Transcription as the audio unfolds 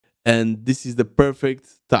And this is the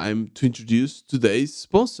perfect time to introduce today's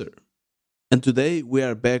sponsor. And today we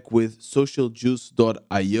are back with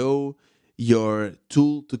socialjuice.io, your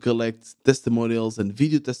tool to collect testimonials and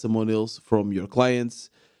video testimonials from your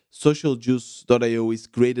clients. Socialjuice.io is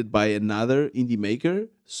created by another indie maker,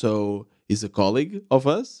 so he's a colleague of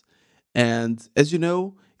us. And as you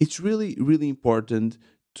know, it's really, really important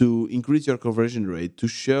to increase your conversion rate to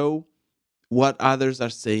show what others are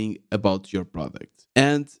saying about your product.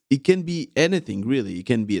 And it can be anything really. It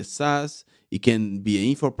can be a SaaS, it can be an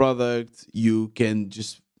info product, you can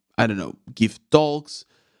just, I don't know, give talks.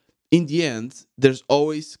 In the end, there's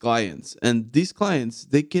always clients, and these clients,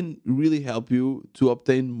 they can really help you to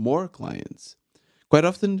obtain more clients. Quite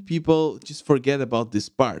often, people just forget about this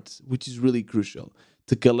part, which is really crucial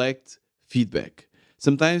to collect feedback.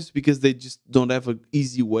 Sometimes because they just don't have an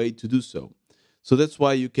easy way to do so. So that's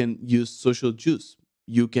why you can use Social Juice.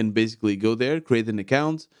 You can basically go there, create an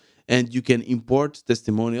account, and you can import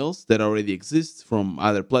testimonials that already exist from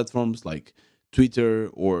other platforms like Twitter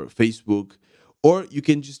or Facebook. Or you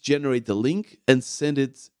can just generate a link and send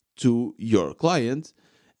it to your client,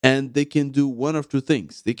 and they can do one of two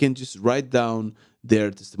things. They can just write down their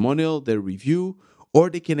testimonial, their review, or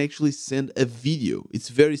they can actually send a video. It's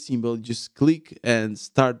very simple. Just click and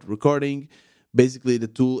start recording. Basically, the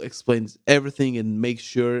tool explains everything and makes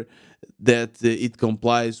sure that it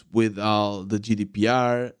complies with all the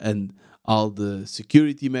GDPR and all the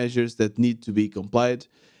security measures that need to be complied.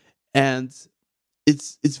 And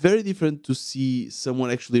it's very different to see someone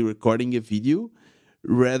actually recording a video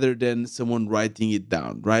rather than someone writing it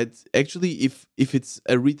down, right? Actually, if it's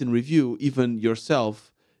a written review, even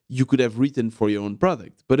yourself, you could have written for your own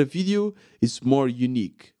product. But a video is more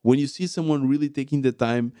unique. When you see someone really taking the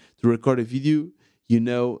time to record a video, you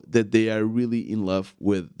know that they are really in love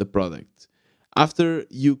with the product. After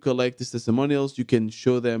you collect these testimonials, you can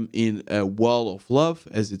show them in a wall of love,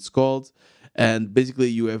 as it's called. And basically,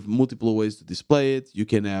 you have multiple ways to display it. You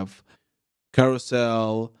can have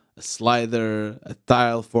carousel, a slider, a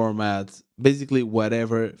tile format, basically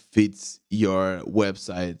whatever fits your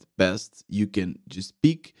website best, you can just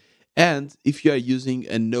pick. And if you are using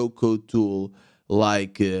a no code tool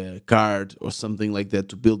like Card or something like that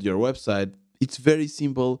to build your website, it's very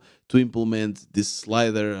simple to implement this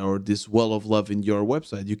slider or this wall of love in your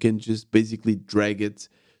website. You can just basically drag it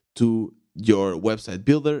to your website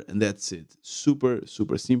builder, and that's it. Super,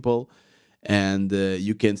 super simple. And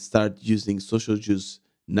you can start using Social Juice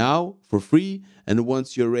now for free. And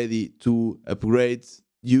once you're ready to upgrade,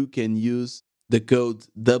 you can use the code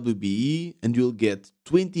WBE and you'll get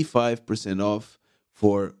 25% off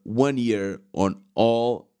for 1 year on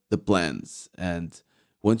all the plans. And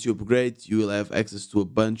once you upgrade, you will have access to a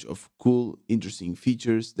bunch of cool, interesting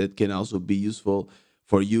features that can also be useful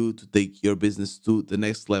for you to take your business to the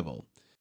next level.